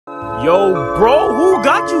Yo, bro, who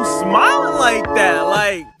got you smiling like that?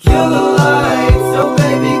 Like, kill the lights, so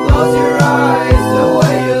baby, close your eyes. The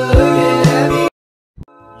way you're looking at me.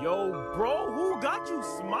 Yo, bro, who got you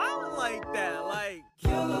smiling like that? Like,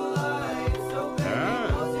 kill the lights, so baby,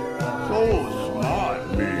 close your eyes. So smart,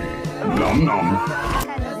 me. Num num.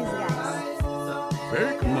 Kind of these guys.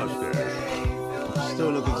 Fake mustache.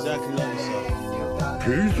 Still look exactly like yourself.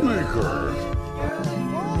 Peacemaker.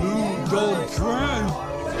 New dope friend.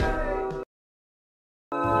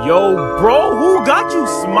 yo, bro, who got you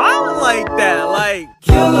smiling like that? Like,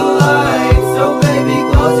 Kill the lights, so baby,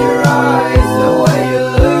 close your eyes. The way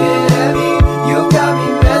you're looking at me, you got me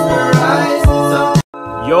mesmerized. So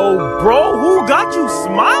yo, bro, who got you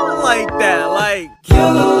smiling like that? Like,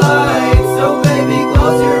 kill the lights, so baby,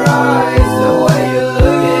 close your eyes. The way you're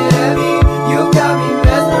looking at me, you got me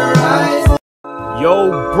mesmerized. yo,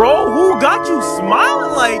 bro, who got you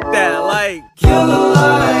smiling like that? Like, Kill the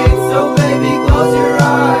lights, so baby, close your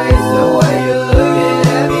eyes. The way you're looking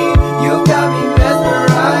at me, you got me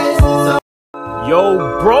mesmerized. So yo,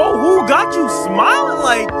 bro, who got you smiling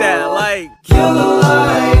like that? Like, kill the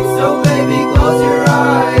lights, so baby, close your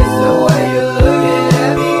eyes. The way you're looking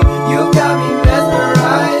at me, you got me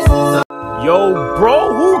mesmerized. So yo,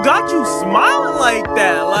 bro, who got you smiling like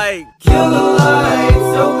that? Like, kill the lights,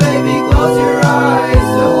 so baby, close your eyes.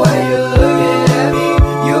 The way you're looking at me,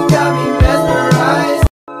 you got me mesmerized.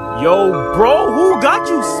 yo, bro, who got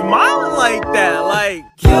you smiling like that? Like,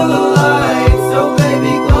 Kill the lights, so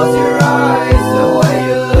baby, close your eyes. The way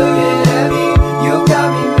you're looking at me, you got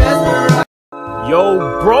me mesmerized. yo,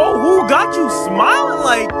 bro, who got you smiling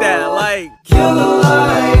like that? Like, Kill the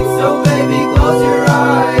lights, so baby, close your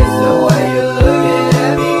eyes. The way you're looking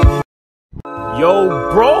at me. yo,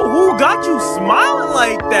 bro, who got you smiling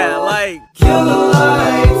like that? Like, Kill the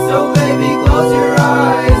lights, so baby, close your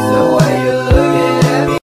eyes. The way you're looking at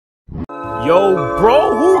me. yo,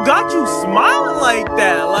 bro, who got you smiling like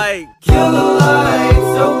that? Like, Kill the lights,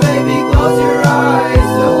 so baby, close your eyes.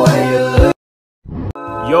 The way you're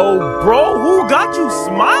looking. yo, bro, who got you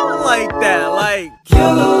smiling like that? Like,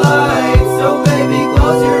 Kill the lights, so baby,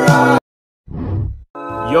 close your eyes.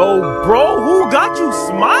 yo, bro, who got you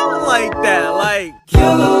smiling like that? Like,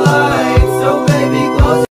 Kill the lights, so baby,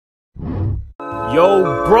 close. yo,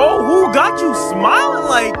 bro, who got you smiling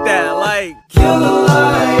like that? Like, Kill the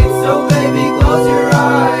lights, so baby, close your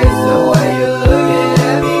eyes. The way you're looking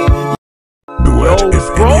at me. Duet yo, if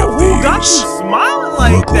any bro, of who got you these smiling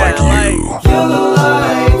like look that? like you. Like, Kill the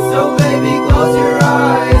lights, so baby, close your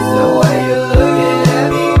eyes. The way you're looking at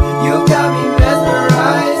me, you got me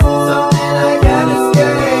mesmerized. Something I can't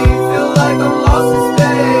escape. Feel like I'm lost in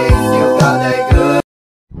space. You got that good.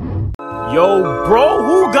 yo, bro,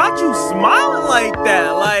 who got you smiling like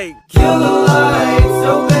that? Like, Kill the lights,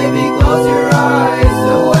 so baby, close your eyes.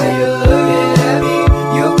 The way you're looking at me,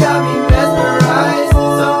 you got me mesmerized.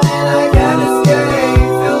 Something I can't escape.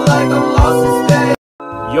 Feel like I'm lost in space.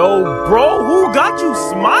 yo, bro, who got you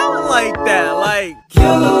smiling like that? Like,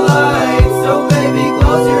 Kill the lights, so baby,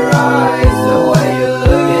 close your eyes. The way you're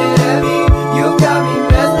looking at me, you got me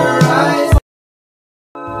mesmerized.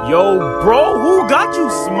 yo, bro, who got you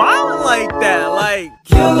smiling like that? Like,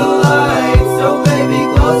 Kill the lights, so baby,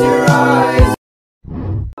 close your eyes.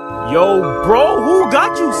 yo, bro, who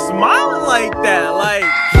got you smiling like that? Like,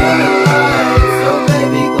 Kill the lights, so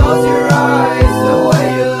baby, close your eyes. The way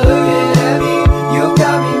you're looking at me, you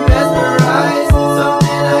got me mesmerized.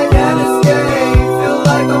 Something I can't escape. Feel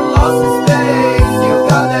like I'm lost in space. You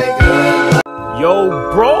got that good. yo,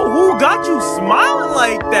 bro, who got you smiling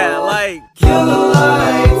like that? Like, Kill the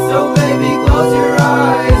lights, so baby, close your